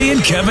Jay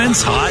and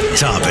Kevin's Hot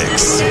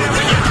Topics.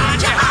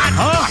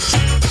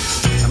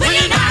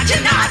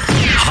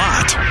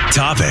 Hot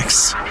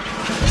Topics. All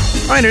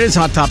right, it is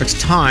Hot Topics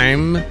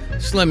time.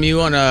 Slim, you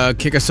want to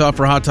kick us off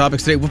for Hot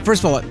Topics today? Well,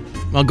 first of all,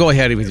 I'll go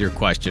ahead with your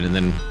question, and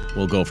then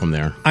we'll go from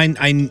there. I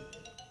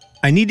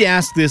need to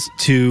ask this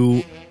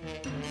to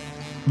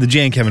the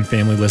Jay and Kevin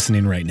family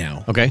listening right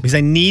now. Okay. Because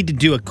I need to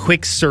do a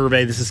quick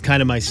survey. This is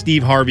kind of my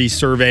Steve Harvey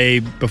survey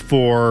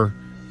before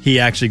he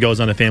actually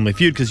goes on a Family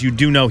Feud, because you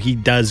do know he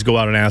does go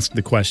out and ask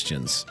the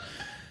questions.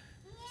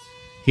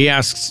 He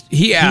asks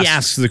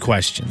the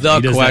questions. The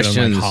he does questions.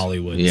 That on, like,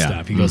 Hollywood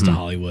stuff. He goes to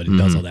Hollywood and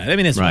does all that. I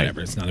mean, it's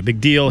whatever. It's not a big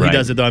deal. He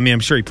does it, though. I mean,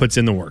 I'm sure he puts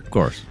in the work. Of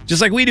course.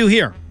 Just like we do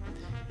here.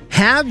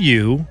 Have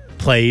you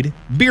played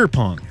beer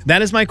pong?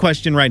 That is my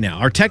question right now.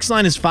 Our text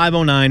line is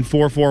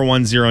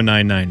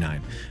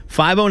 509-441-0999.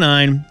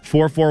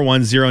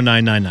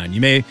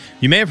 509-441-0999.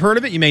 You may have heard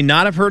of it. You may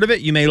not have heard of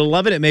it. You may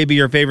love it. It may be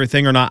your favorite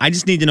thing or not. I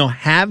just need to know,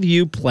 have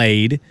you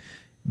played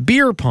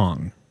beer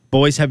pong?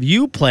 Boys, have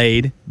you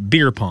played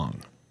beer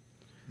pong?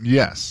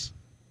 Yes.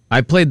 I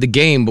played the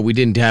game, but we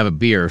didn't have a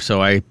beer,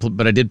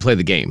 but I did play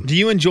the game. Do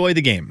you enjoy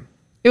the game?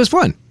 It was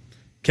fun.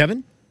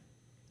 Kevin?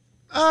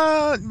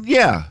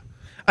 Yeah.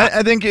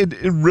 I think it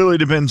really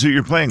depends who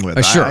you're playing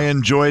with. Sure. I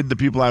enjoyed the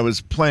people I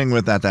was playing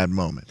with at that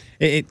moment.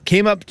 It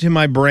came up to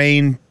my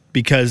brain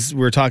because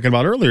we were talking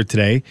about earlier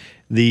today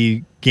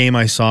the game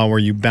I saw where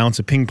you bounce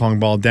a ping pong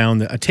ball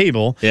down a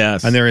table.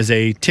 Yes. And there is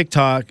a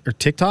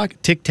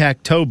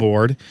tic-tac-toe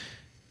board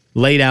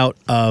laid out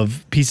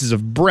of pieces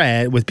of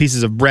bread with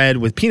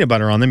peanut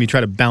butter on them. You try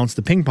to bounce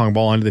the ping pong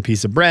ball onto the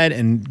piece of bread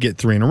and get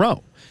 3 in a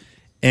row.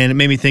 And it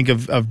made me think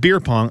of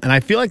beer pong. And I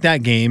feel like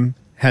that game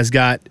has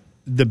got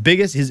the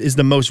biggest, is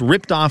the most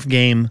ripped off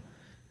game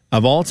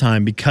of all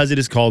time because it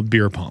is called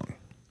beer pong.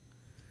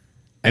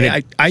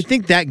 And I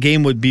think that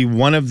game would be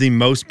one of the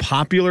most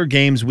popular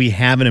games we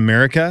have in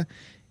America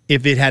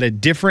if it had a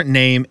different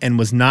name and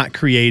was not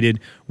created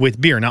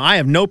with beer. Now, I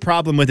have no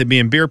problem with it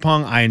being beer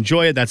pong. I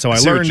enjoy it. That's how I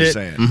learned it.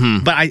 Mm-hmm.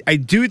 But I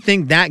do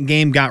think that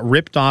game got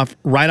ripped off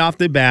right off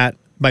the bat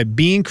by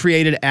being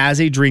created as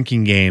a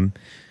drinking game,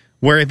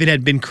 where if it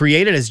had been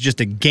created as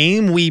just a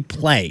game we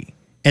play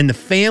and the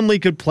family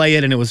could play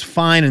it and it was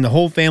fine and the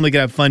whole family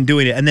could have fun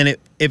doing it, and then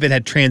if it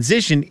had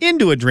transitioned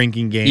into a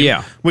drinking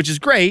game, which is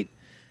great,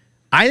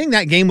 I think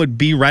that game would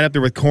be right up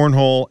there with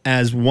cornhole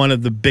as one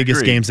of the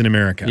biggest games in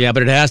America. Yeah,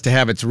 but it has to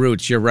have its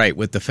roots, you're right,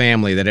 with the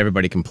family that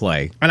everybody can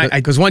play. And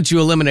because once you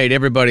eliminate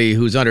everybody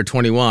who's under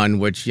 21,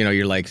 which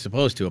you're like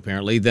supposed to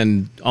apparently,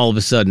 then all of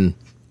a sudden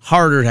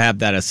harder to have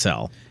that as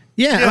sell.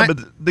 Yeah, but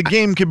the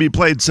game can be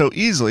played so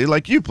easily,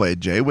 like you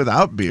played, Jay,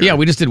 without beer. Yeah,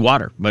 we just did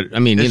water. But I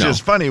mean, it's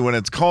just funny when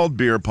it's called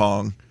beer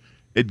pong,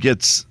 it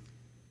gets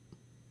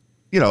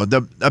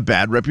a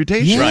bad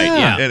reputation. Right,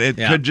 yeah. And it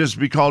could just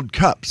be called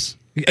cups.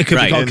 It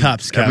could be called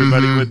cups.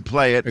 Everybody would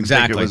play it and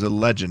exactly. think it was a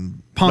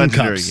legendary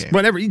cups, game.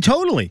 Whatever,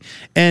 totally.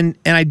 And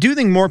I do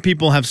think more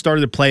people have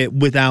started to play it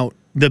without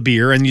the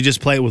beer, and you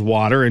just play it with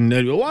water and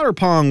water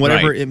pong,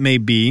 whatever it may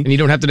be. And you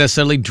don't have to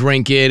necessarily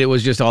drink it. It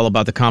was just all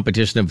about the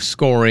competition of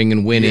scoring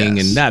and winning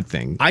and that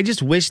thing. I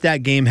just wish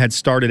that game had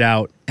started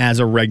out as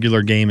a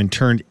regular game and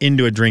turned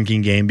into a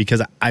drinking game,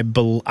 because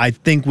I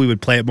think we would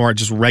play it more at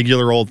just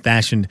regular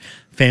old-fashioned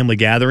family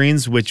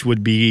gatherings, which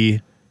would be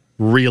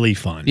really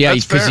fun. Yeah,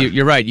 because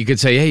you're right. You could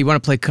say, hey, you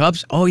want to play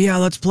cups? Oh, yeah,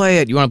 let's play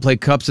it. You want to play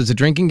cups as a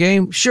drinking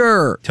game?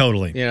 Sure.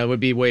 Totally. It would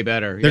be way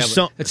better.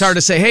 It's hard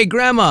to say, hey,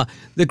 Grandma,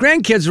 the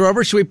grandkids are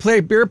over. Should we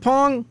play beer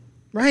pong?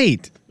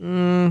 Right.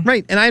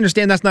 Right. And I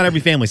understand that's not every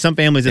family. Some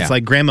families, it's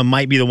like Grandma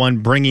might be the one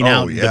bringing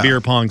out the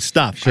beer pong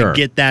stuff. Sure. I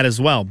get that as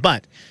well.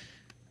 But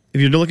if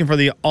you're looking for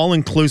the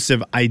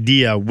all-inclusive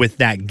idea with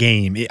that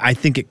game, I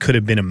think it could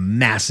have been a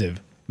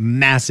massive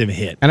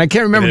hit. And I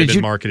can't remember, did you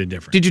market it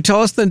different? Did you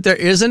tell us that there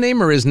is a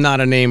name or is not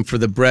a name for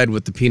the bread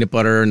with the peanut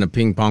butter and the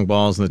ping pong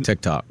balls and the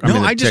TikTok?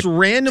 I just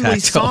randomly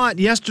saw it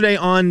yesterday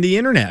on the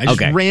internet. I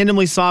just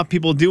randomly saw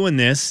people doing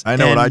this. I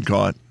know what I'd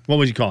call it. What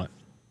would you call it?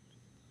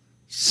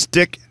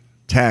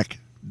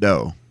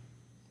 Stick-tac-dough.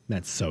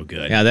 That's so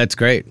good. Yeah, that's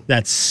great.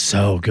 That's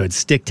so good.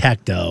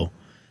 Stick-tac-dough.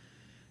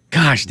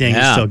 Gosh dang,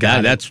 you still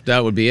got it.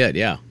 That would be it,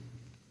 yeah.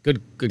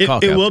 Good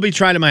call, It will be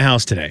tried at my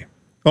house today.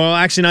 Well,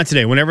 actually, not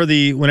today. Whenever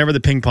the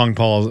ping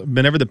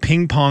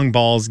pong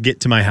balls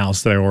get to my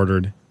house that I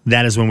ordered,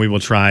 that is when we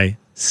will try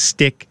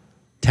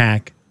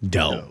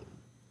stick-tac-dough.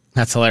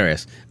 That's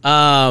hilarious.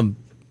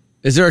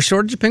 Is there a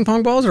shortage of ping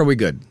pong balls, or are we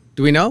good?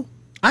 Do we know?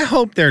 I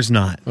hope there's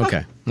not.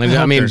 Okay.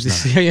 I mean,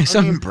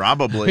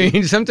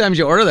 probably. Sometimes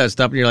you order that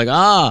stuff and you're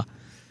like,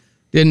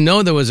 didn't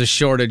know there was a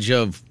shortage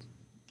of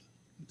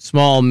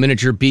small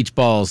miniature beach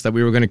balls that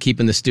we were going to keep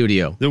in the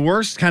studio. The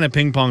worst kind of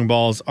ping pong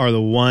balls are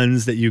the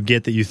ones that you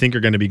get that you think are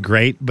going to be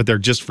great, but they're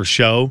just for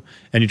show,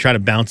 and you try to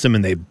bounce them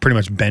and they pretty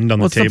much bend on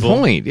the table. What's the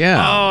point? Yeah.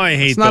 Oh, I hate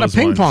those. It's not a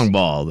ping ones. pong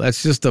ball.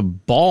 That's just a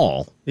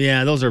ball.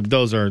 Yeah, those are What's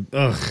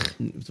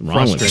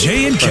wrong with it?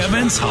 Jay and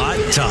Kevin's Hot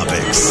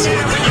Topics.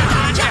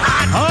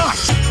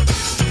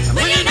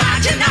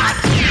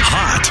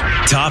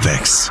 Hot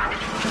Topics.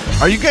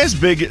 Are you guys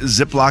big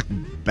Ziploc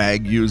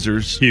bag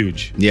users?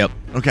 Huge. Yep.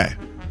 Okay.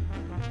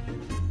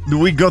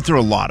 We go through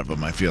a lot of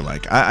them, I feel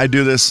like. I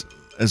do this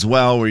as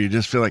well, where you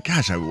just feel like,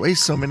 gosh, I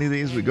waste so many of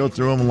these. We go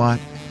through them a lot.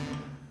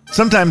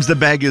 Sometimes the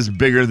bag is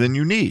bigger than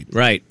you need.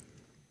 Right.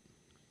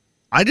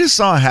 I just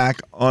saw a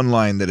hack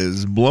online that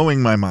is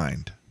blowing my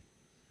mind.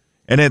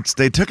 And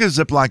they took a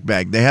Ziploc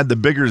bag. They had the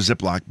bigger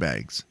Ziploc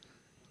bags.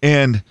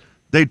 And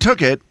they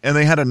took it, and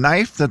they had a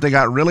knife that they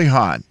got really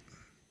hot. It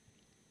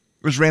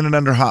was ran it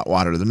under hot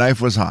water. The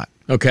knife was hot.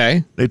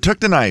 Okay. They took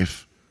the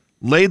knife,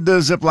 laid the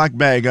Ziploc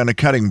bag on a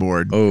cutting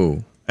board,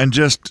 and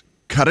just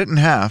cut it in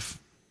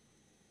half.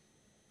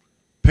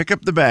 Pick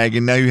up the bag,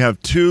 and now you have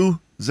 2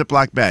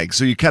 Ziploc bags.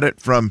 So you cut it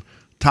from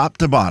top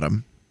to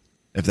bottom,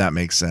 if that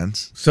makes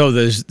sense. So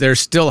there's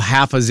still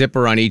half a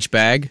zipper on each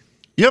bag?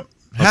 Yep.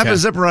 Half Okay. a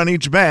zipper on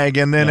each bag,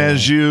 and then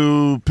as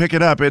you pick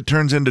it up, it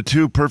turns into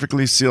 2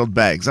 perfectly sealed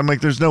bags. I'm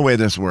like, there's no way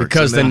this works.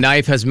 Because And the then-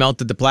 knife has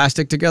melted the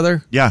plastic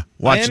together? Yeah,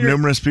 watch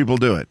numerous people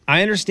do it.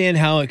 I understand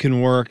how it can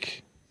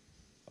work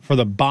for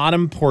the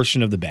bottom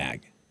portion of the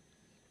bag.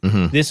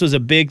 This was a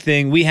big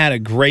thing. We had a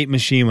great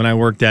machine when I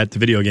worked at the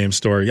video game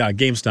store. Yeah,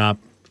 GameStop.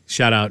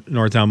 Shout out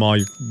Northtown Mall.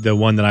 The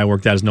one that I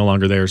worked at is no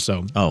longer there,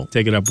 so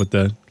take it up with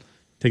the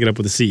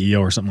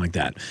CEO or something like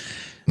that.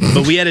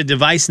 But we had a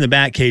device in the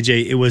back,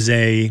 KJ.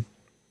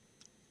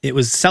 It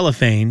was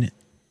cellophane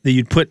that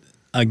you'd put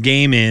a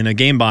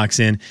game box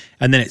in,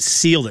 and then it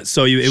sealed it.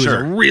 So it was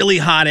a really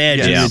hot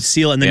edge, and Yeah. you'd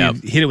seal it, and then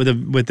you'd hit it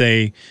with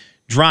a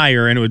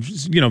dryer, and it would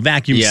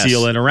vacuum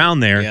seal it around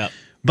there. Yep.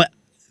 But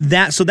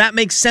that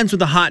makes sense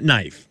with a hot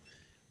knife.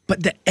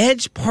 But the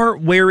edge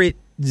part where it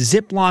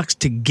ziplocks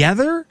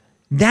together,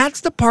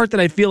 that's the part that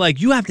I feel like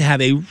you have to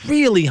have a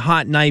really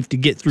hot knife to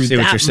get through See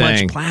what that you're much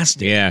saying.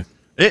 plastic. Yeah.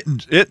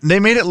 They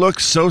made it look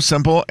so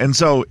simple, and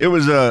so it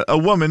was a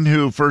woman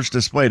who first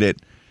displayed it,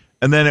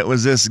 and then it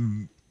was this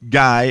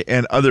guy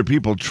and other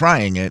people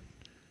trying it,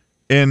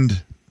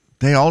 and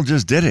they all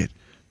just did it.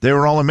 They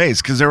were all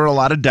amazed because there were a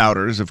lot of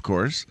doubters, of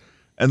course,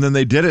 and then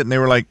they did it, and they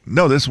were like,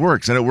 no, this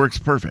works, and it works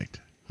perfect.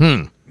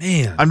 Man.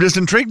 I'm just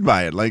intrigued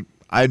by it. Like,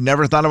 I'd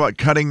never thought about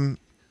cutting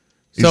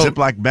a So-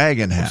 Ziploc bag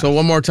in half. So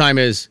one more time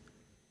is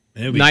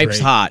It'd be knife's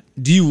great. hot.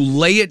 Do you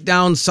lay it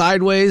down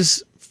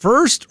sideways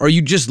first, or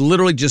you just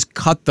literally just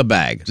cut the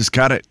bag? Just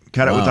cut it.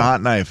 Cut it with a Wow.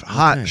 hot knife.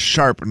 Hot,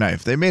 sharp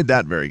knife. They made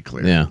that very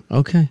clear. Yeah.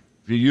 Okay.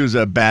 If you use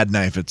a bad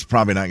knife, it's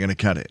probably not going to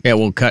cut it. Yeah,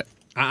 we'll cut.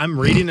 I'm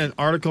reading an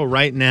article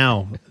right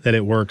now that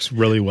it works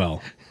really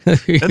well.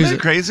 Isn't that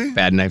crazy?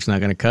 Bad knife's not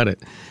going to cut it.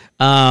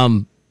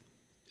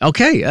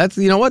 Okay, that's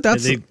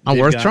that's They've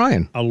worth got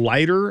trying. A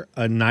lighter,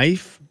 a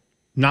knife,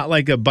 not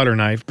like a butter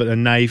knife, but a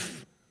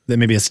knife that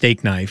maybe a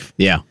steak knife,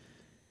 Yeah.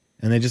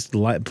 and they just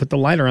put the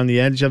lighter on the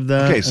edge of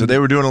the. Okay, so they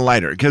were doing a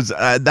lighter because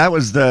that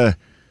was they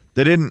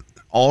didn't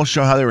all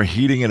show how they were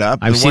heating it up.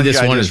 I've The seen this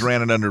guy one just is-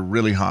 ran it under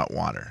really hot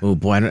water. Oh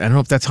boy, I don't know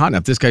if that's hot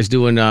enough. This guy's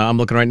doing. I'm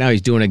looking right now.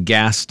 He's doing a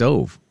gas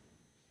stove.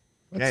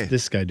 What's Okay.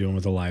 this guy doing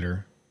with a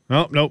lighter?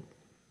 Oh, nope.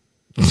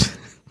 Jay,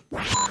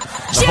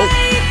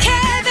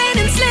 Kevin,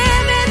 and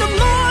Slim in the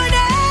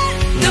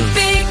morning. The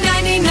big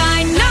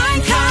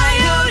 99.9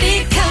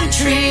 Coyote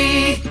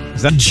Country.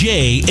 The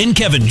Jay and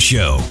Kevin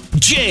Show.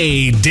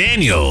 Jay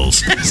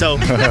Daniels. So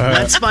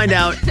let's find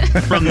out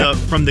from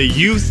the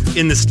youth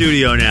in the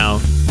studio now.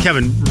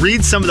 Kevin,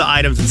 read some of the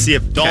items and see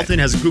if Dalton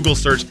has Google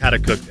searched how to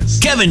cook this.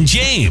 Kevin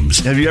James.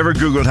 Have you ever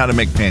Googled how to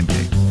make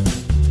pancakes?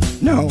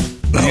 No.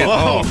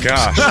 Oh,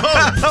 gosh.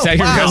 Is that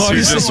your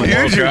You just woke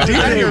up.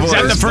 Is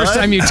that the first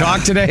time you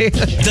talked today?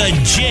 The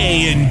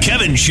Jay and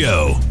Kevin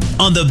Show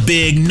on the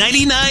big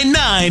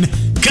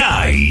 99.9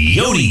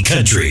 Coyote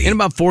Country. In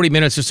about 40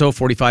 minutes or so,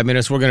 45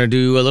 minutes, we're going to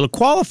do a little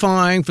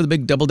qualifying for the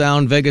big Double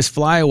Down Vegas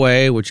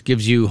Flyaway, which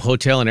gives you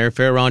hotel and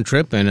airfare round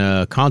trip and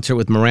a concert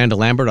with Miranda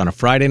Lambert on a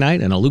Friday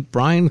night and a Luke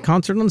Bryan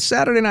concert on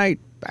Saturday night.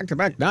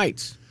 Back-to-back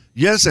nights.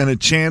 Yes, and a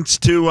chance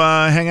to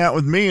hang out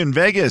with me in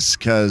Vegas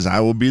because I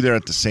will be there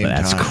at the same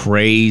That's time.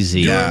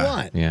 crazy. Doing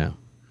what? Yeah.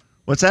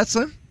 What's that,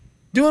 Slim?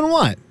 Doing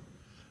what?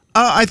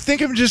 I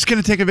think I'm just going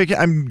to take a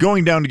vacation. I'm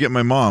going down to get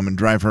my mom and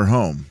drive her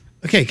home.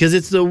 Okay, because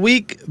it's the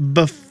week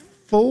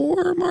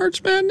before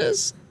March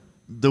Madness.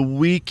 The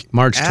week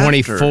March after.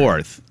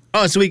 24th.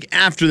 Oh, it's the week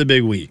after the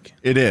big week.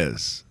 It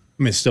is.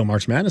 I mean, it's still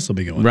March Madness will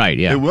be going. Right,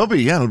 yeah. It will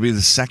be. Yeah, it'll be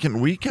the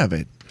second week of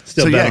it.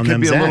 Still so bet yeah, it on could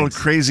them be a little Zags.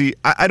 crazy.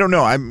 I don't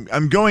know.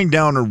 I'm going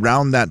down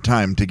around that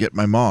time to get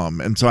my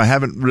mom, and so I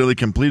haven't really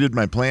completed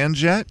my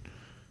plans yet.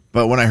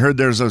 But when I heard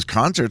there's those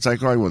concerts, I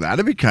thought, well,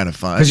 that'd be kind of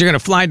fun. Because you're going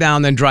to fly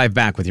down, then drive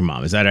back with your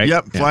mom. Is that right?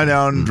 Yep, Yeah. fly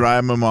down,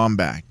 drive my mom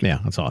back. Yeah,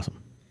 that's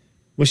awesome.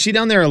 Was she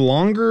down there a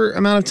longer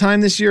amount of time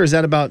this year? Or is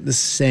that about the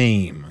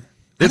same?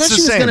 I It's thought the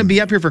she was same. going to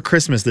be up here for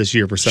Christmas this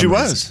year for some She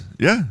reason. was.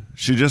 Yeah,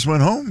 she just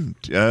went home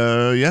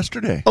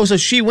yesterday. Oh, so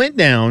she went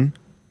down,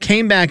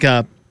 came back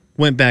up,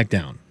 went back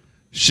down.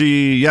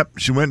 She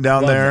went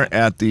down Love there that.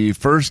 at the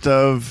 1st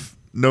of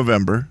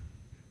November,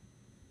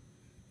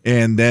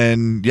 and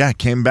then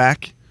came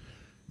back.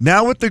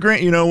 Now with the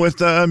grant,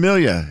 with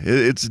Amelia,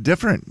 it's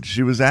different.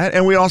 She was at,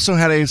 and we also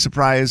had a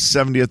surprise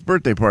 70th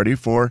birthday party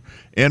for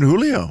Aunt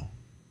Julio.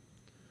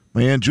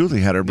 my Aunt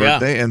Julie had her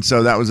birthday, and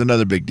so that was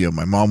another big deal.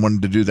 My mom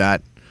wanted to do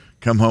that,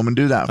 come home and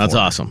do that. That's for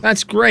her. awesome.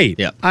 That's great.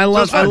 Yeah. I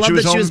love So it's fun. She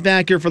was that she was home-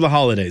 back here for the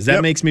holidays. That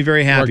Yep. makes me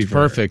very happy. Worked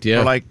for her. perfect, For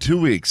yeah. like 2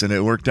 weeks, and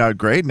it worked out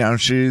great. Now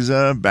she's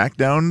back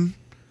down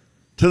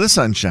to the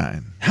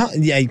sunshine.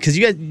 Because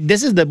you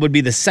guys, would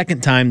be the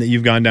second time that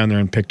you've gone down there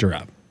and picked her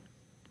up.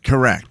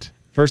 Correct.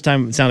 First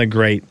time it sounded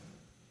great.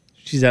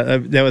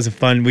 That was a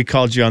fun. We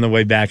called you on the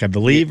way back, I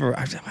believe. Or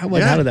how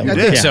did that I work?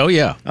 think so,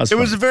 yeah. That was It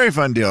fun. was a very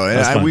fun deal.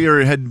 was fun. We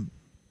had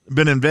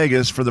been in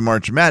Vegas for the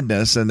March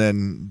Madness, and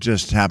then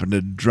just happened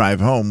to drive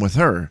home with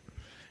her.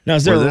 Now,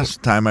 is For there this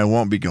time, I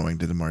won't be going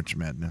to the March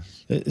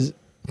Madness.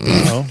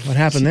 what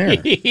happened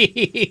there?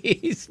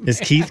 Is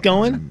Keith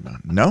going?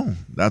 No,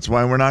 that's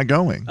why we're not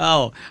going.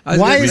 Oh,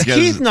 Why is Because-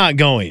 Keith not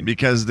going?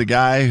 Because the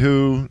guy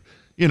who,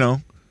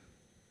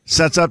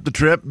 sets up the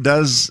trip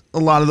does a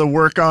lot of the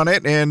work on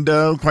it, and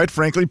quite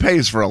frankly,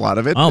 pays for a lot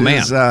of it. Oh,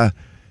 man.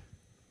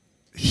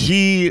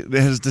 He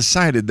has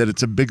decided that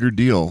it's a bigger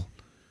deal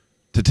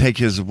to take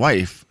his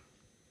wife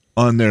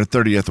on their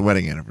 30th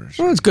wedding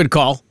anniversary. Well, it's a good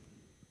call.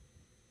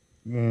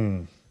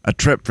 A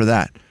trip for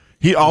that.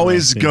 He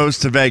always goes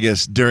to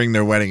Vegas during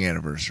their wedding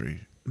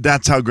anniversary.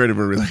 That's how great of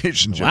a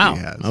relationship Wow.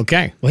 he has.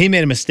 Okay. Well, he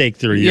made a mistake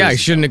 3 years. Yeah, he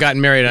shouldn't have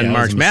gotten married on Yeah, it was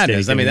March a Madness.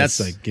 mistake. I mean, It's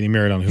that's like getting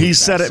married on. He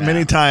said it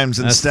many times,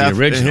 and That's the Steph,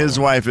 original. his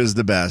wife, is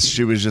the best.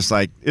 She was just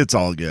like, it's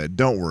all good.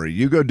 Don't worry.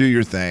 You go do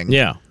your thing.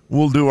 Yeah.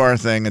 We'll do our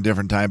thing a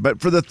different time.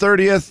 But for the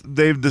 30th,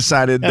 they've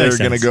decided That they're makes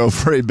going to sense. go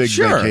for a big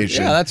sure.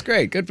 vacation. Yeah, that's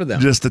great. Good for them.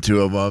 Just the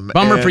two of them.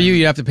 Bummer for And you.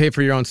 You have to pay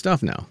for your own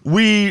stuff now.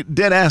 We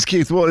did ask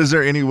Keith, well, is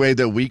there any way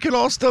that we could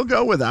all still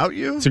go without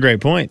you? It's a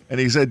great point. And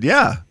he said,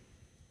 yeah.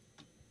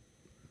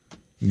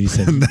 And he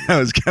said, That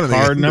was kind of the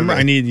 "Card end of number. it.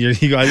 I need your.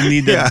 I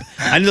need the. Yeah.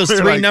 I need those We're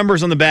 3 like-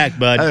 numbers on the back,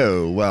 bud."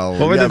 Oh, well.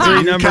 What were the yeah, three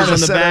we numbers kinda on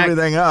the set back?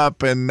 everything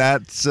up, and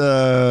that's,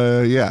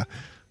 yeah.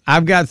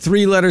 I've got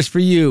 3 letters for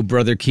you,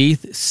 Brother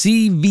Keith.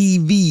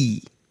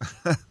 CVV.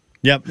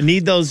 Yep.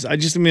 Need those. I'm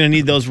going to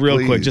need those real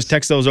quick. Please. Just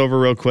text those over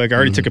real quick. I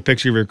already took a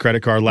picture of your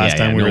credit card last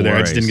Yeah, time we no were there. I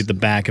just worries. didn't get the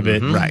back of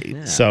it.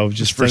 Right. So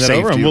just For send that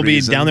over, and safety we'll be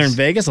down there in reasons.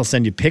 Vegas. I'll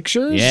send you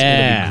pictures.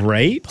 Yeah. It'll be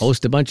great.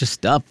 Post a bunch of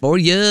stuff for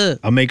you.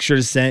 I'll make sure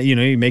to send.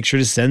 You make sure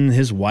to send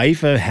his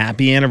wife a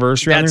happy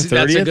anniversary on her 30th.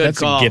 That's a good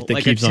call. gift that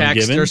like keeps a on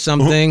text giving. or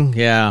something.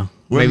 Yeah.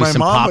 When Maybe my some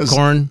mom was-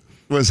 popcorn.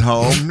 was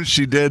home,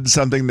 she did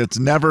something that's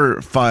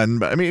never fun.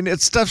 But I mean,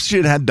 it's stuff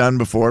she had done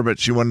before, but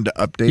she wanted to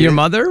update Your it.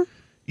 mother?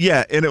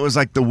 Yeah, and it was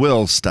like the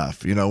will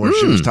stuff, where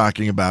she was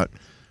talking about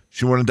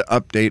she wanted to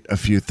update a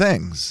few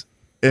things.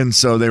 And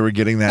so they were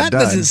getting that That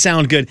done. doesn't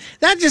sound good.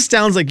 That just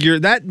sounds like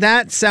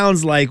that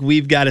sounds like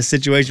we've got a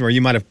situation where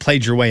you might have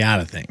played your way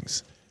out of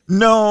things.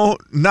 No,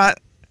 not.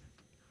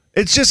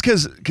 It's just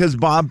because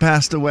Bob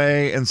passed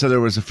away, and so there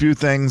was a few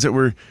things that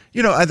were,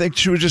 I think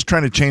she was just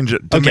trying to change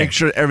it to Okay. make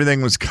sure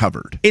everything was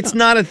covered. It's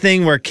not a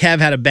thing where Kev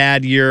had a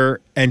bad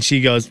year and she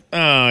goes, "Oh,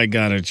 I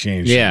gotta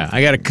change." Yeah.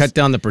 I got to cut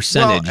down the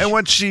percentage. Well, and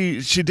what she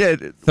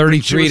did, when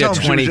 33 she was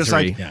to home, she was just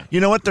 23. like, Yeah. you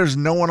know what? There's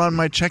no one on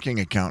my checking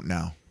account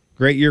now.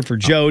 Great year for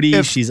Jody.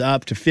 If- She's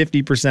up to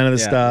 50% of the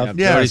stuff.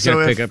 Yeah, Jody's so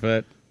going to if- pick up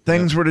it.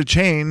 Things were to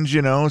change,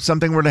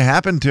 something were to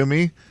happen to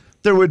me,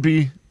 there would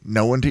be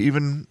no one to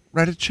even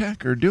write a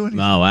check or do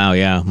anything. Oh, wow.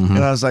 Yeah. Mhm. And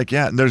I was like,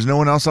 yeah, and there's no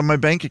one else on my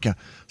bank account.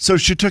 So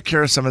she took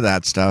care of some of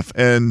that stuff,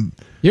 and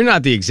You're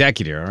not the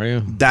executor, are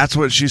you? that's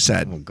what she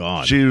said. Oh,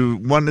 God. She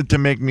wanted to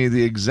make me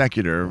the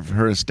executor of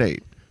her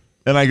estate.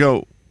 And I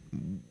go,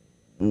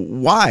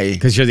 why?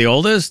 Because you're the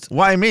oldest?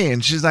 Why me?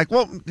 And she's like,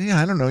 well,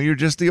 yeah, I don't know. You're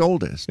just the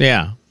oldest.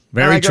 Yeah. And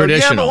Very I go,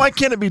 traditional. Yeah, but why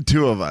can't it be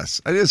 2 of us?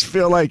 I just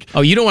feel like,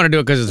 Oh, you don't want to do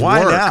it because it's why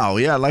work. now?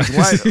 Yeah, like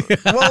why?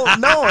 Well,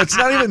 no, it's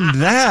not even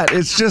that.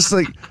 It's just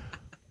like,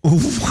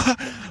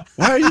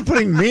 why are you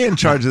putting me in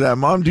charge of that,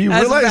 Mom? Do you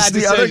That's a realize bad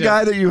the other decision.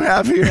 guy that you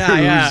have here? Yeah,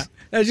 yeah. who's-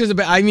 That's just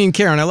I mean,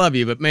 Karen, I love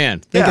you, but man,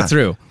 think Yeah. it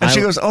through. And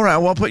she goes, all right,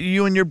 well, I'll put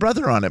you and your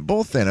brother on it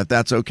both then, if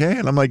that's okay.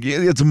 And I'm like, yeah,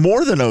 it's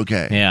more than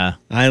okay. Yeah.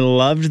 I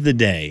loved the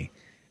day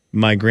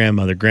my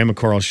grandmother, Grandma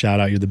Coral, shout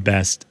out, you're the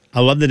best. I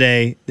love the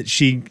day that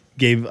she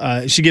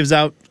gives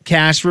out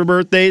cash for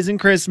birthdays and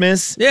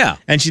Christmas. Yeah.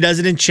 And she does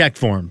it in check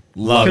form.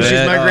 Love Because it.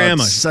 she's my Oh,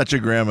 grandma. it's such a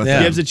grandma Yeah.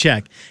 thing. Gives a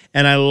check.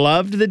 And I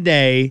loved the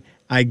day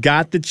I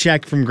got the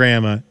check from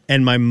Grandma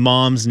and my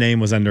mom's name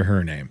was under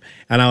her name.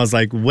 And I was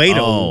like, way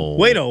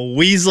to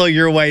weasel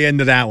your way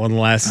into that one,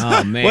 Les.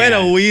 Oh, man. Way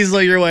to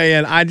weasel your way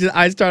in.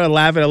 I started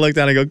laughing. I looked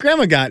down and I go,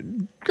 Grandma got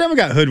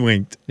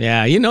hoodwinked.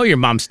 Yeah. You know your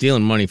mom's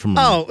stealing money from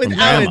Oh, from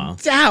without grandma. a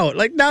doubt.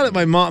 Like now that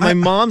my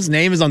mom's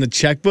name is on the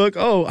checkbook.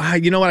 Oh,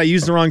 you know what? I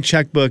used the wrong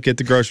checkbook at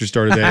the grocery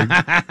store today.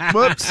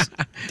 Whoops.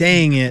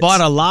 Dang it.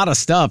 Bought a lot of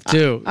stuff,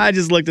 too. I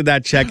just looked at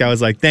that check. I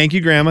was like, thank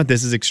you, Grandma.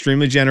 This is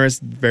extremely generous.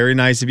 Very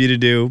nice of you to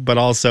do. But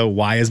also,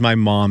 why is my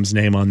mom's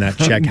name on that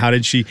check? How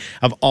did she,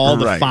 of all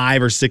the Right.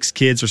 5 or 6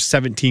 kids or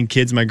 17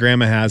 kids my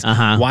grandma has,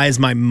 why is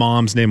my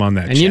mom's name on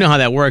that check? And you know how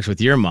that works with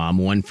your mom.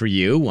 One for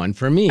you, one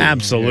for me.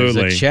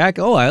 Absolutely. There's a check.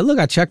 Oh, I got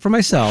a check for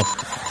myself.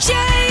 Jay,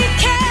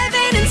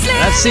 Kevin, and Slim.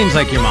 That seems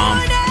like your mom.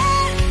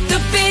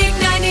 The big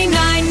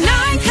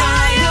 99.9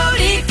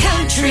 Coyote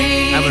Country.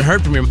 I haven't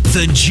heard from your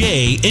The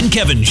Jay and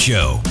Kevin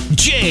Show.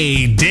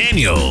 Jay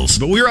Daniels.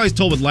 But we were always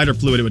told with lighter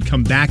fluid, it would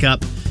come back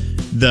up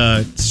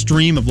the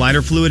stream of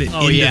lighter fluid into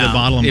the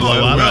bottle and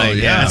blow up. right,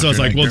 yeah. And so it's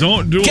like, well,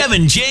 don't do it.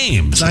 Kevin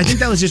James. So I think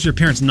that was just your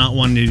parents not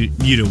wanting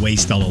you to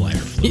waste all the lighter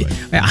fluid.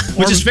 Yeah.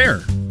 Which is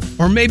fair.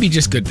 Or maybe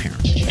just good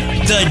parents.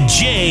 The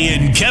Jay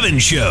and Kevin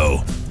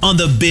Show on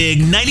the Big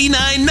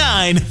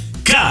 99.9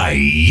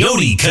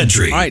 Coyote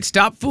Country. All right,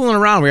 stop fooling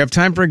around. We have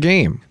time for a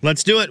game.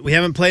 Let's do it. We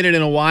haven't played it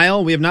in a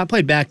while. We have not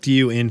played Back to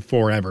You in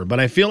forever,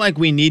 but I feel like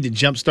we need to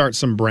jumpstart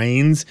some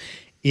brains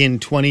in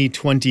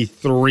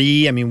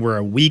 2023. I mean, we're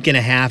a week and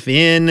a half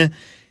in,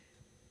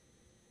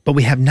 but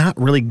we have not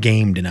really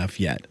gamed enough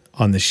yet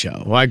on the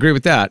show. Well, I agree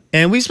with that.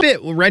 And we spit.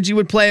 Reggie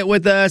would play it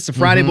with us. The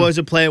Friday Boys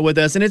would play it with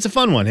us. And it's a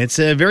fun one. It's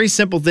a very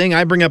simple thing.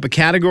 I bring up a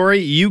category.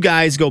 You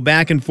guys go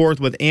back and forth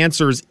with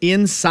answers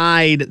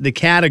inside the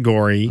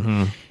category.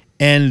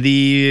 And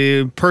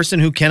the person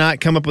who cannot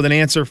come up with an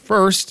answer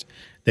first,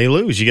 they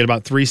lose. You get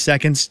about 3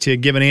 seconds to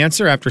give an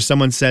answer after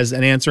someone says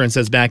an answer and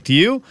says back to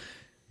you.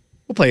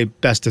 We'll play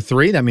best of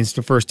 3. That means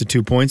the first to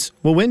 2 points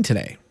will win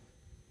today.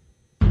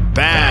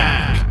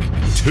 Back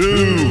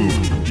to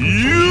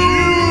you.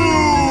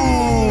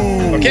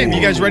 Okay,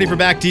 you guys ready for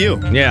Back to You?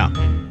 Yeah.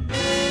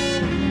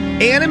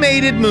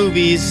 Animated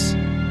movies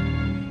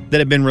that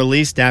have been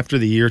released after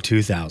the year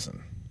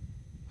 2000.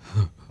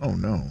 Oh,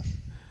 no.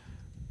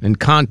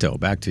 Encanto,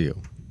 back to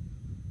you.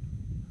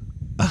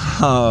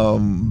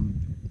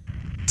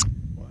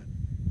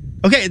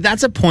 Okay,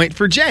 that's a point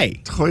for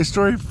Jay. Toy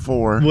Story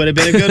 4. Would have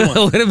been a good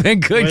one. Would have been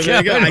good, Would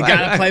have been Kevin. good. I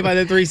got to play by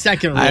the 3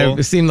 second rule.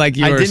 It seemed like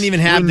you were... I didn't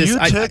even have When this. you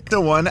I took the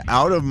one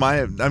out of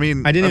my, I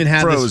mean, I didn't even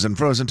have this.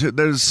 Frozen 2.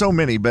 There's so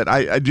many, but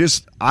I had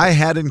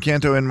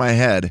Encanto in my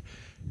head,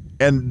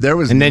 and there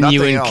was And then nothing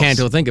you else.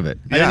 Encanto think of it.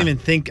 I didn't even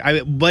think,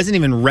 I wasn't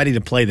even ready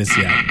to play this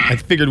yet. I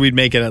figured we'd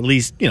make it at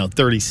least,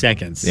 30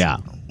 seconds. Yeah.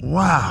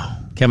 Wow.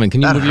 Kevin,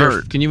 can you That move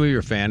hurt. can you move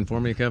your fan for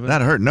me, Kevin?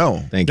 That hurt.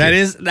 No. Thank you.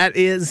 That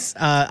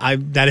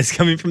is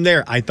coming from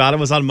there. I thought it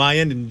was on my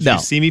end, and No. you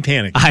see me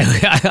panic.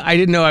 I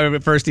didn't know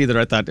at first either.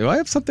 I thought, do I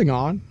have something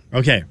on?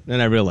 Okay.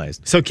 Then I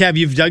realized. So, Kev,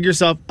 you've dug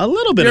yourself a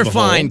little bit You're of a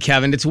fine, hole.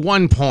 Kevin. It's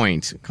 1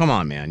 point. Come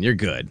on, man. You're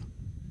good.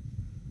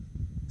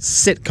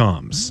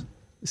 Sitcoms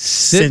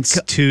since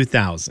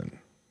 2000.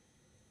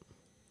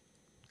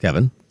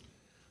 Kevin.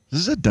 This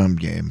is a dumb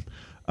game.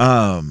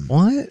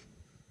 What?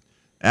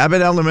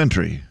 Abbott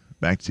Elementary.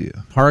 Back to you.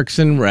 Parks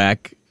and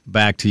Rec,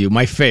 back to you.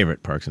 My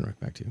favorite, Parks and Rec,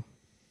 back to you.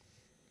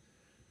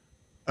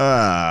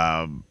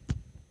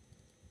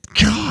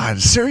 God,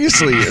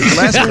 seriously.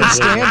 Last Man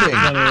Standing.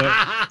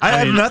 I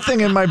have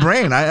nothing in my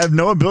brain. I have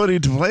no ability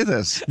to play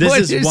this. This What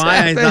is just why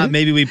happened? I thought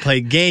maybe we'd play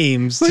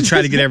games to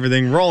try to get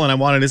everything rolling. I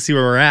wanted to see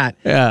where we're at.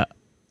 Yeah.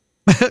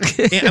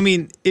 And, I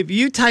mean, if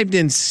you typed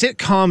in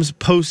sitcoms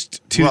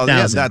post 2000, Well,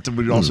 yeah, that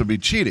would also be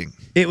cheating.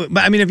 but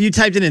I mean, if you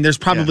typed it in, there's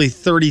probably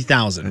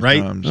 30,000,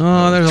 right?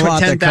 Oh, there's a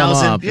lot that come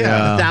 10,000. up.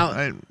 Yeah.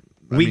 I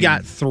We mean,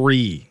 got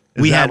 3.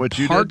 is We that had what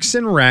you did? Parks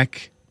and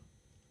Rec,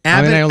 I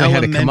Abbott mean, I only had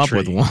to Elementary. come up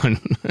with one.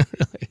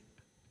 Really.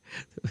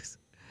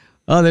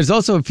 Oh, there's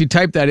also, if you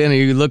type that in and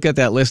you look at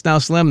that list now,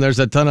 Slim, there's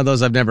a ton of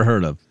those I've never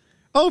heard of.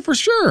 Oh, for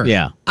sure.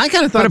 Yeah. I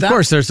kind of thought But of that.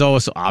 course, there's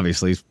also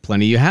obviously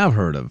plenty you have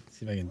heard of.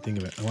 See if I can think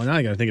of it. Well, now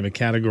I got to think of a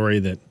category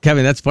that.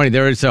 Kevin, that's funny.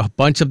 There is a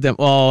bunch of them.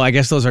 Oh, I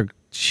guess those are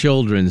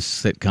children's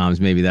sitcoms.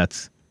 Maybe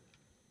that's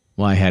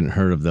why I hadn't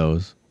heard of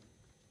those.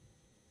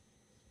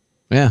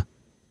 Yeah.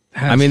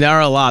 I mean, there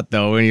are a lot,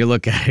 though. When you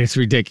look at it, it's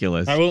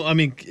ridiculous. I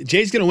mean,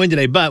 Jay's going to win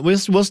today, but we'll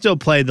still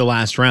play the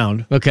last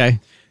round. Okay.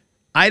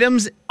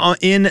 Items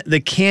in the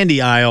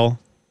candy aisle.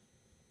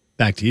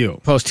 Back to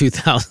you. Post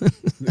 2000.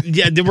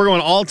 Yeah, we're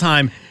going all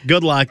time.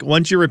 Good luck.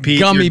 Once you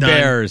repeat, Gummy you're done.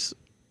 bears.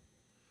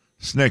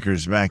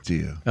 Snickers. Back to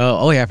you.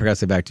 Oh, yeah, I forgot to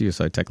say back to you,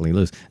 so I technically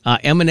lose.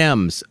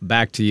 M&M's,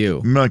 back to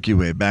you. Milky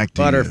Way. Back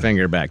to you.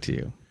 Butterfinger, back to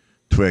you.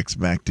 Twix.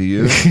 Back to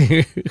you.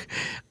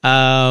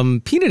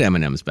 Peanut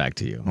M&M's, back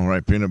to you. All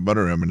right. Peanut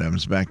butter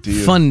M&Ms. Back to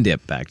you. Fun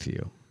Dip, back to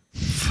you.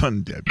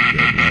 Fun dip.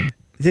 Good one.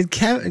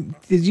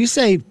 Did you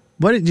say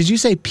what? Did you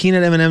say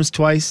peanut M&Ms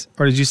twice,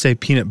 or did you say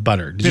peanut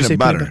butter? Did you Peanut say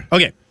butter.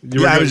 Okay.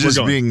 Yeah, I was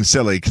just being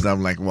silly because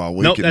I'm like, well,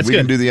 we Nope, can that's we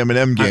can good. do the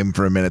M&M game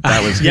for a minute.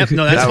 That was Yep,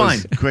 no, that's that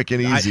was fine. quick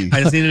and easy.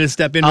 I just needed to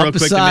step in real quick to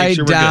make Upside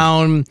sure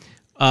we're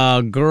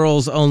down,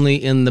 girls only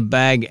in the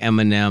bag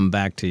M&M,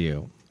 back to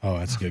you. good. Oh,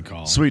 that's a good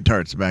call. Sweet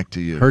Tarts. Back to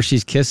you.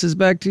 Hershey's Kisses,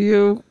 back to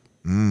you.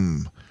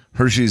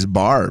 Hershey's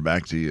Bar.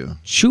 Back to you.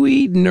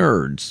 Chewy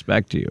Nerds,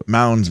 back to you.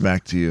 Mounds.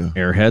 Back to you.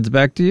 Airheads,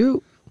 back to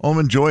you.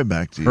 Almond Joy.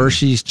 Back to you.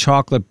 Hershey's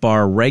Chocolate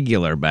Bar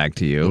Regular, back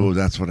to you. Oh,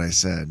 that's what I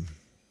said.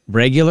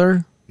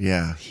 Regular?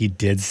 Yeah. He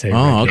did say.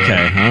 Oh, regular.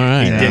 okay. All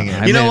right. did. Yeah,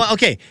 I You know meant- what?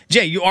 Okay,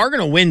 Jay, you are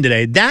going to win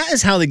today. That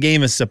is how the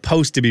game is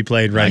supposed to be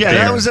played, right Yeah,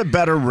 there. that was a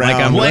better round.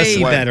 I'm way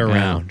listening. better Yeah.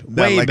 round.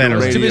 That Way like a better.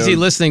 radio- Too busy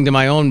listening to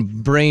my own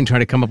brain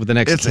trying to come up with the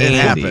next It candy.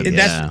 happened.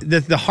 Yeah.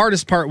 That's the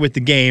hardest part with the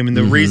game, and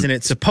the reason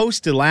it's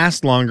supposed to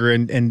last longer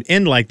and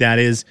end like that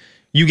is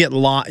you get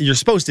you're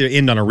supposed to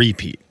end on a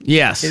repeat.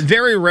 Yes.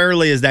 Very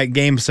rarely is that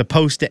game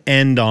supposed to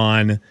end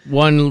on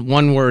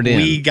One word in.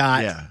 we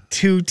got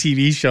 2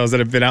 TV shows that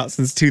have been out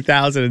since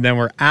 2000 and then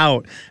we're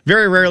out.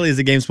 Very rarely is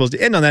the game supposed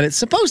to end on that. It's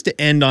supposed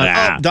to end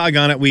on,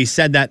 doggone it, we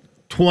said that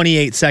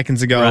 28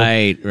 seconds ago.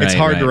 Right, it's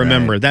hard to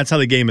remember. right. That's how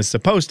the game is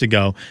supposed to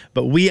go.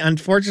 But we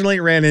unfortunately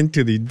ran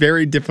into the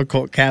very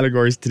difficult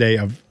categories today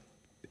of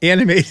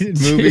animated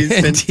movies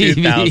since TV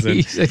 2000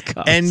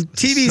 sitcoms. and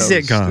TV So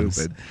sitcoms.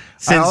 stupid.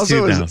 Since I also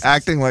 2000. was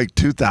acting like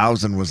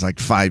 2000 was like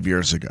 5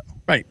 years ago.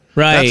 Right.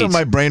 Right. That's what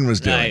my brain was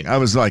doing. Right. I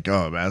was like,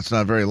 oh, man, it's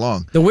not very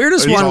long. The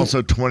weirdest But it's one-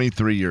 also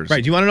 23 years.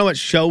 Right. Do you want to know what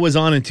show was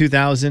on in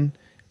 2000?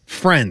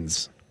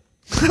 Friends.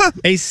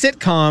 A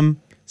sitcom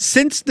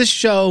since the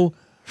show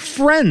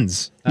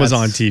Friends was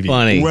on TV.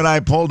 Funny. When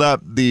I pulled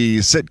up the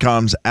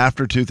sitcoms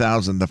after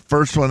 2000, the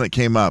first one that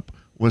came up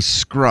was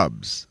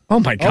Scrubs. Oh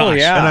my gosh.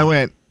 yeah. And I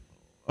went,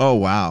 oh,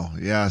 wow.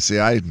 Yeah, see,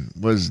 I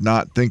was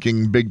not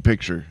thinking big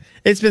picture.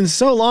 It's been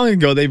so long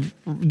ago. They've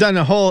done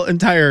a whole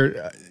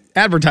entire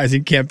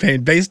advertising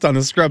campaign based on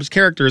the Scrubs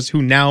characters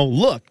who now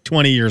look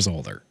 20 years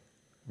older.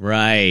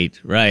 Right,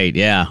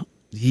 yeah.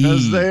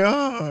 Because they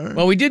are.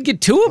 Well, we did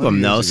get 2 of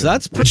them, though, so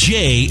that's pretty.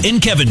 Jay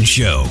and Kevin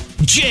Show.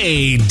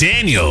 Jay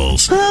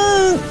Daniels. No.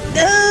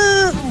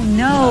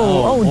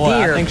 Oh,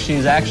 dear. I think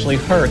she's actually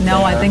hurt.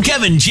 No, I think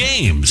Kevin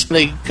James.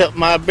 They cut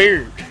my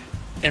beard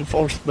and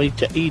forced me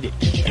to eat it.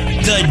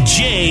 The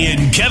Jay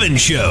and Kevin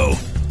Show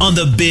on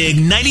the Big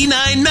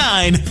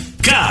 99.9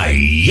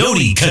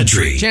 Coyote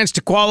Country. Chance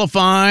to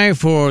qualify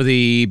for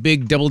the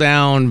big Double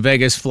Down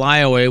Vegas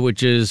Flyaway,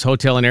 which is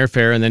hotel and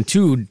airfare, and then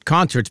 2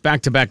 concerts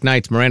back-to-back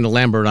nights. Miranda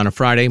Lambert on a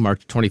Friday,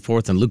 March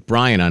 24th, and Luke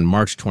Bryan on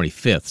March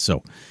 25th.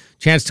 So,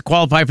 chance to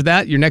qualify for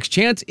that. Your next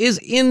chance is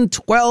in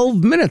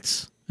 12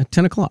 minutes at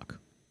 10 o'clock.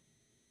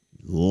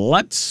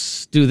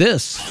 Let's do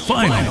this.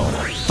 Final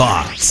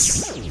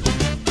thoughts.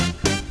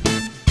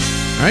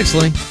 All right,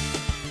 Sling.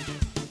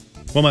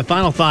 Well, my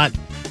final thought,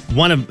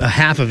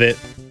 half of it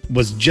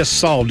was just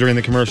solved during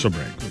the commercial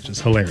break, which is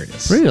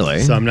hilarious.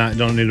 Really? So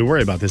don't need to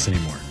worry about this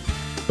anymore.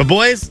 But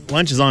boys,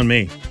 lunch is on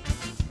me.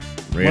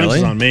 Lunch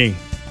is on me.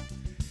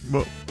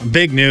 Well,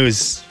 Big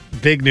news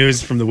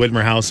from the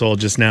Widmer household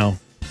just now.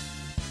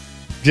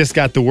 Just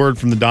got the word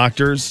from the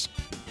doctors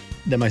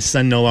that my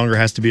son no longer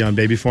has to be on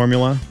baby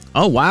formula.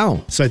 Oh,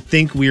 wow. So I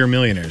think we are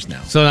millionaires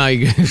now. So now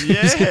you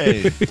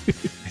yay. I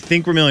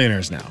think we're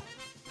millionaires now.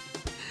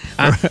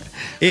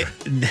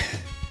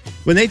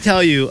 When they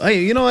tell you,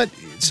 hey, you know what?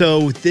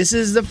 So this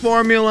is the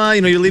formula.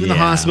 You know, you're leaving the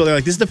hospital. They're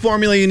like, this is the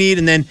formula you need.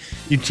 And then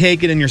you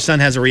take it and your son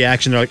has a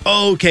reaction. They're like,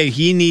 oh, okay,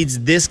 he needs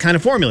this kind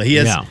of formula. He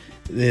has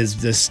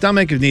the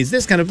stomach needs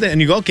this kind of thing.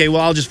 And you go, okay,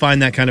 well, I'll just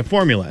find that kind of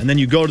formula. And then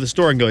you go to the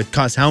store and go, it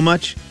costs how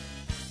much?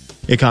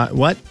 It cost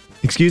what?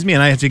 Excuse me?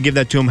 And I have to give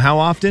that to him how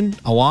often?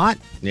 A lot?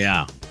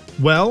 Yeah.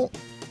 Well,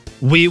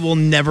 we will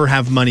never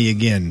have money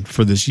again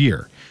for this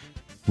year.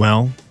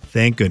 Well,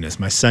 thank goodness.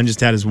 My son just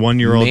had his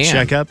 1-year-old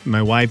checkup.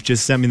 My wife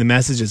just sent me the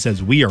message that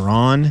says we are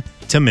on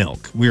to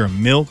milk. We're a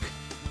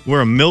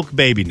milk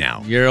baby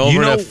now. You're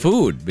over to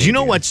food, baby. Do you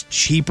know what's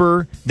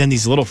cheaper than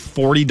these little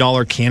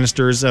 $40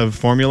 canisters of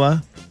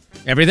formula?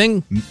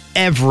 Everything?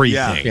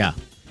 Everything. Yeah.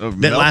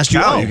 That lasts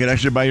you. You can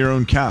actually buy your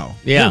own cow.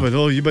 Yeah. but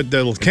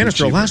the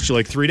canister will last you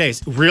like 3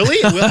 days.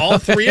 Really? All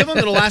 3 of them?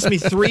 It'll last me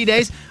 3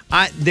 days?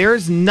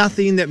 There's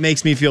nothing that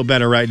makes me feel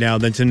better right now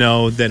than to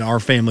know that our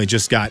family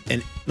just got a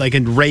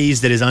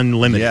raise that is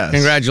unlimited. Yes.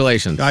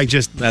 Congratulations.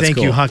 That's thank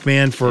cool. you,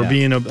 Huckman, for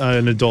being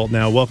an adult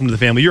now. Welcome to the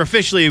family. You're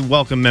officially a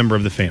welcome member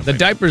of the family. The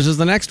diapers is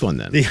the next one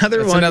then. The other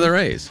That's one, another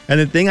raise.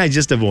 And the thing I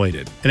just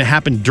avoided, and it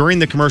happened during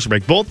the commercial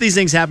break. Both these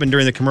things happened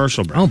during the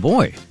commercial break. Oh,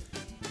 boy.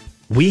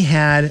 We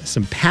had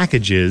some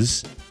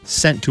packages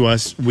sent to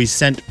us. We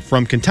sent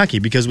from Kentucky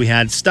because we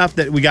had stuff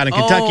that we got in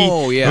Kentucky.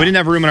 Oh, yeah. And we didn't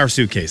have room in our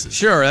suitcases.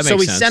 Sure, that makes So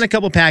we sense. sent a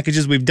couple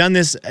packages. We've done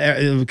this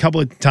a couple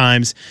of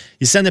times.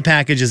 You send the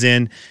packages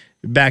in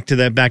back to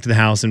the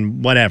house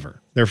and whatever.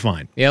 They're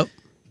fine. Yep.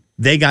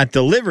 They got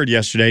delivered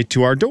yesterday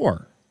to our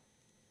door.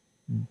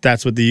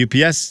 That's what the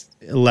UPS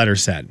letter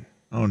said.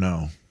 Oh,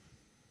 no.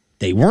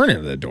 They weren't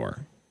at the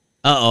door.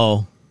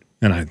 Uh-oh.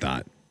 And I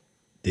thought,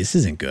 this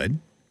isn't good.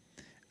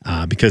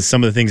 Because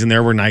some of the things in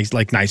there were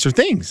nicer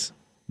things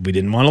we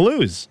didn't want to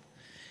lose.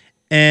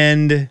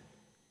 And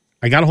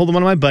I got a hold of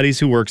one of my buddies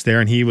who works there,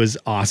 and he was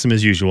awesome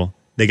as usual.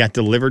 They got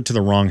delivered to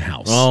the wrong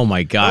house. Oh,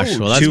 my gosh.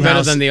 Well, that's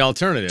better than the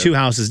alternative. 2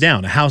 houses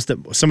down. A house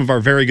that some of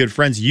our very good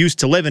friends used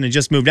to live in and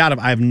just moved out of.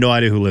 I have no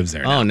idea who lives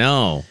there now. Oh,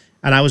 no.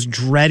 And I was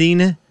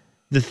dreading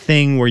the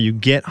thing where you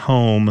get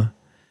home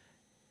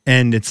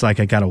and it's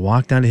like, I got to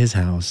walk down to his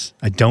house.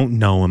 I don't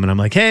know him. And I'm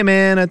like, hey,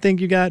 man, I think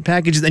you got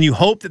packages. And you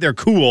hope that they're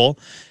cool.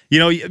 You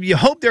know, you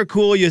hope they're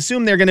cool. You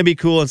assume they're going to be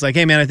cool. It's like,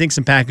 hey, man, I think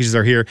some packages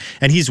are here.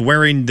 And he's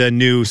wearing the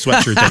new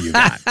sweatshirt that you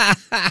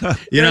got.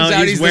 You know, Turns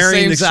out he's the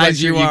wearing same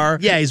size you are.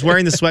 Yeah, he's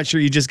wearing the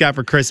sweatshirt you just got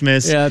for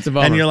Christmas. Yeah, it's a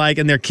bummer. And you're like,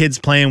 and their kids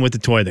playing with the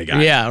toy they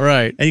got. Yeah,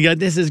 right. And you go,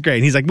 this is great.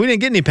 And he's like, we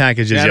didn't get any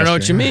packages I don't know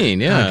what yesterday. you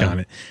mean, yeah. Doggone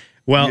it.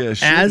 Well, Yeah,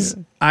 sure. as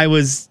I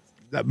was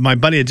my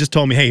buddy had just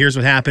told me, hey, here's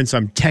what happened. So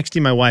I'm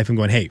texting my wife and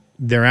going, hey,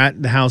 they're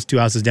at the house 2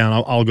 houses down.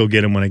 I'll go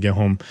get them when I get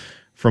home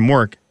from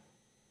work.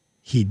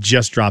 He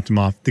just dropped him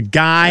off. The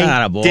guy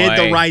Attaboy. did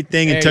the right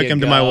thing and There took you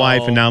him to my go.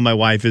 wife. And now my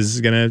wife is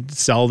going to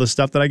sell the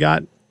stuff that I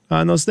got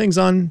on those things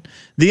on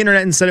the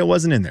internet and said it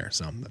wasn't in there.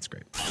 So that's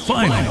great.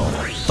 Final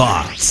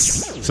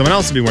thoughts. Someone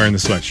else will be wearing the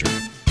sweatshirt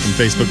from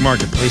Facebook At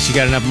Marketplace. least you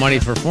got enough money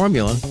for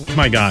formula.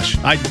 My gosh.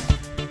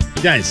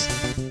 Guys,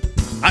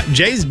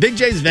 Big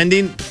J's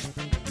vending.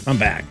 I'm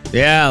back.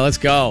 Yeah, let's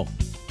go.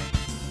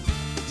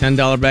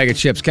 $10 bag of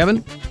chips.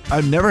 Kevin?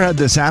 I've never had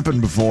this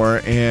happen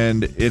before,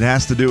 and it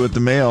has to do with the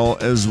mail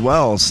as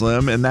well,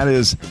 Slim, and that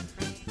is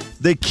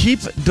they keep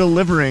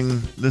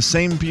delivering the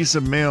same piece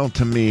of mail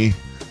to me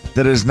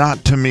that is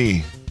not to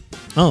me.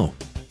 Oh.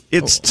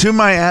 It's to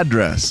my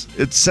address.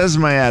 It says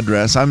my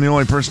address. I'm the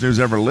only person who's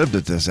ever lived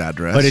at this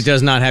address. But it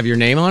does not have your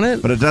name on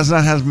it? But it does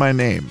not have my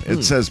name.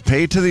 It says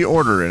pay to the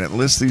order, and it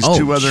lists these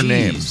two other geez.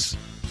 names.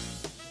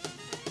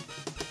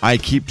 I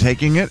keep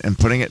taking it and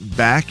putting it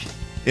back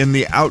in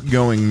the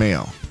outgoing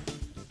mail.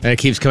 And it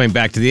keeps coming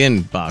back to the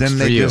inbox Then for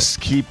they you.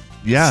 just keep,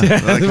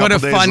 couple What a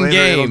days fun later,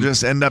 game. It'll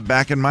just end up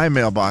back in my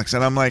mailbox.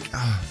 And I'm like,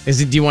 ugh.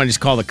 Do you want to just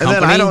call the And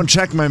company? then I don't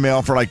check my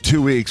mail for like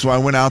 2 weeks. So I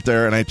went out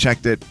there and I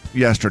checked it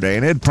yesterday.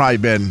 And it'd probably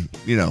been,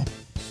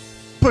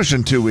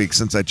 pushing 2 weeks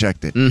since I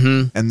checked it.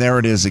 Mm-hmm. And there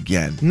it is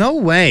again. No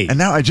way. And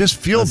now I just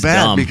feel That's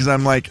bad dumb. because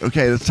I'm like,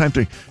 okay, it's time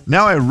to.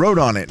 Now I wrote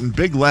on it in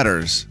big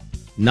letters,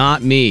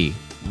 Not me.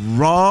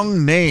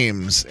 wrong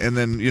names, and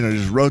then,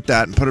 just wrote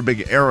that and put a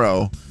big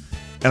arrow.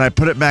 And I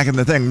put it back in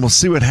the thing. We'll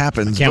see what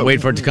happens. Can't But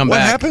wait for it to come what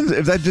back. happens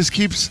if that just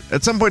keeps?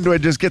 At some point, do I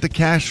just get the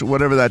cash,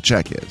 whatever that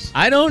check is?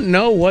 I don't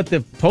know what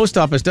the post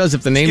office does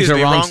if the names Excuse are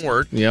me, wrong. wrong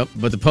word. Yep,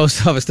 but the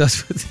post office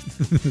does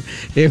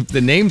if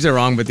the names are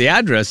wrong, but the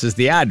address is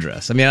the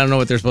address. I mean, I don't know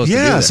what they're supposed to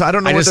do. Yeah, there. so I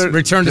don't know I what just they're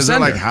return to 'cause they're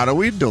sender. like, how do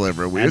we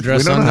deliver it? We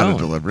Address don't know how to unknown.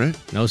 deliver it.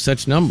 No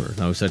such number,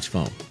 no such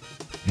phone.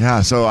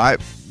 Yeah, so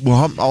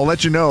I'll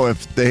let you know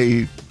if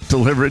they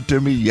deliver it to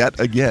me yet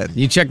again.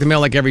 You check the mail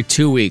like every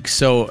 2 weeks.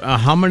 So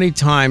how many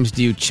times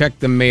do you check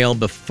the mail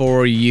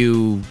before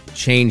you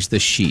change the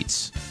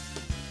sheets?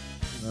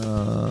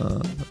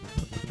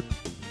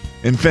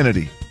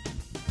 Infinity.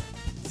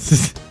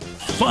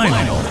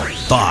 Final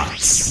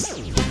thoughts.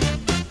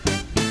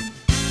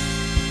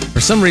 For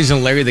some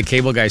reason, Larry the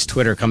Cable Guy's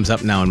Twitter comes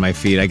up now in my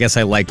feed. I guess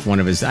I liked one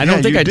of his. I don't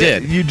Yeah, think you I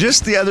did. You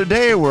just the other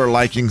day were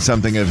liking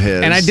something of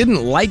his. And I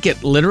didn't like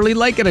it, literally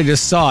like it. I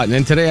just saw it. And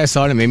then today I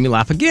saw it and it made me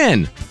laugh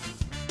again.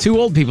 Two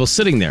old people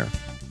sitting there.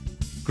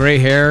 Gray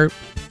hair.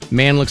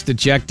 Man looks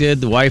dejected.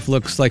 The wife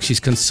looks like she's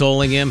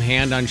consoling him,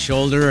 hand on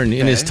shoulder. And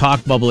in his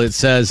talk bubble, it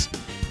says,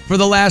 for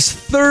the last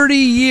 30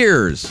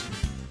 years,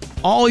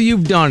 all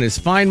you've done is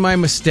find my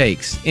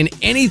mistakes in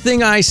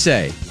anything I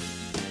say.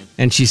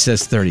 And she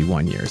says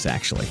 31 years,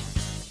 actually.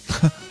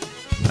 Jay,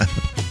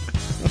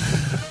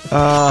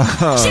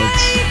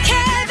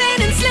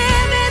 Kevin, and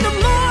Slim in the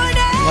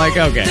morning. Like,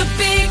 okay. The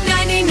big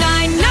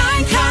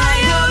 99.9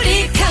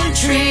 Coyote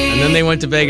Country. And then they went to Vegas.